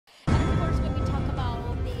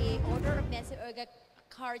Mitsuoka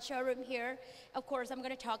car showroom here. Of course, I'm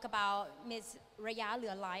going to talk about Miss Raya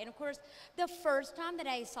Lualai. And of course, the first time that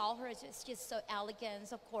I saw her, it's just so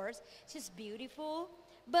elegant, of course. She's beautiful.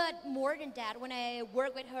 But more than that, when I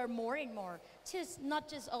work with her more and more, just not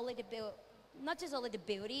just only the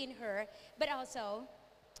beauty in her, but also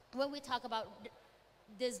when we talk about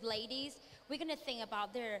these ladies, we're gonna think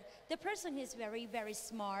about the person who's very, very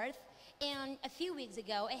smart. And a few weeks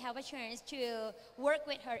ago, I have a chance to work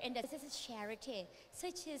with her in this is charity. So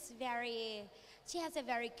she has a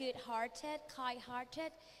very good-hearted,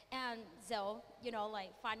 kind-hearted, and so, you know,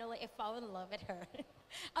 like finally I fell in love with her.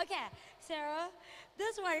 Okay, Sarah,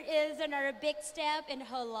 this one is another big step in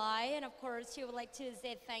her life, and of course she would like to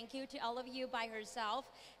say thank you to all of you by herself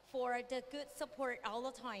for the good support all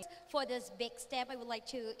the time. For this big step, I would like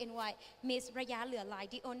to invite Ms. Raya Lualai,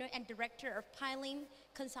 the owner and director of Piling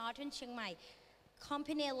Consultant Chiangmai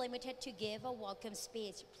Company Limited, to give a welcome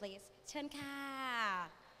speech, please. เชิญค่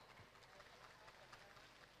ะ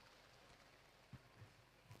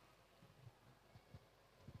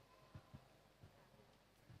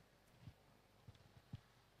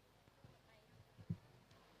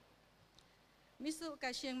Mitsuoka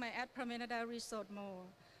Chiangmai at Promenada Resort Mall.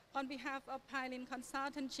 On behalf of Piling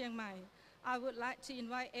Consultant Chiangmai, I would like to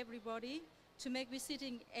invite everybody to make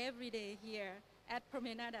visiting every day here at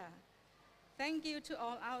Promenada. Thank you to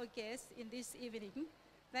all our guests in this evening.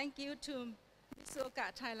 Thank you to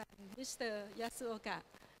Mitsuoka Thailand, Mr. Yasuoka.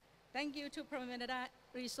 Thank you to Promenada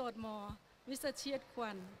Resort Mall, Mr. Chiet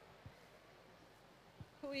Kwan,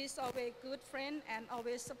 who is always a good friend and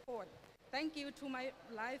always support. Thank you to my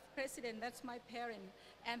life president, that's my parent.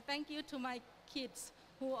 And thank you to my kids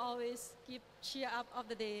who always give cheer up of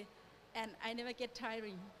the day, and I never get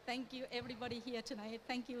tiring. Thank you everybody here tonight.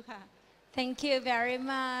 Thank you. Thank you very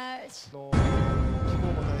much. 気候も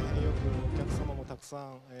大変よくお客様もたく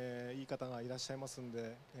さん、いい方がいらっしゃいますの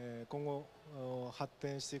で、今後発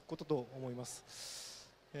展していくことと思います。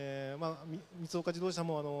三岡自動車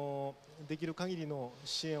もできる限りの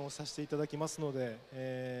支援をさせていただきますの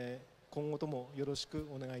で、今後ともよろしく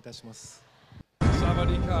お願いいたします。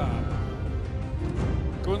Sawadika,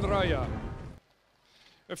 Kunraya.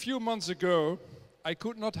 A few months ago, I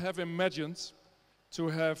could not have imagined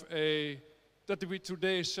that we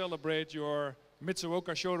today celebrate your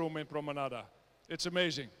Mitsuoka showroom in Promenada. It's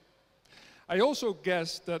amazing. I also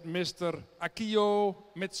guessed that Mr. Akio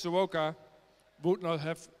Mitsuoka would not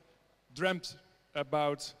have dreamt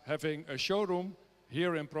about having a showroom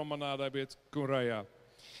here in Promenada with Kunraya.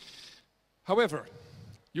 However,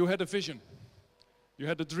 you had a vision, you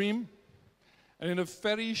had a dream, and in a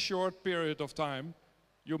very short period of time,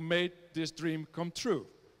 you made this dream come true.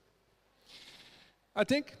 I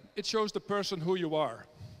think it shows the person who you are,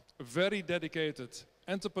 a very dedicated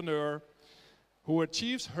entrepreneur who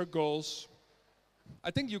achieves her goals. I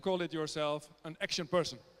think you call it yourself an action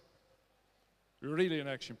person. You're really an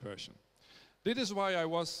action person. This is why I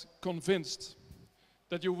was convinced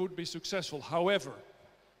that you would be successful. However,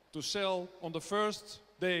 to sell on the first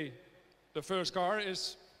day the first car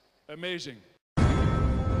is amazing.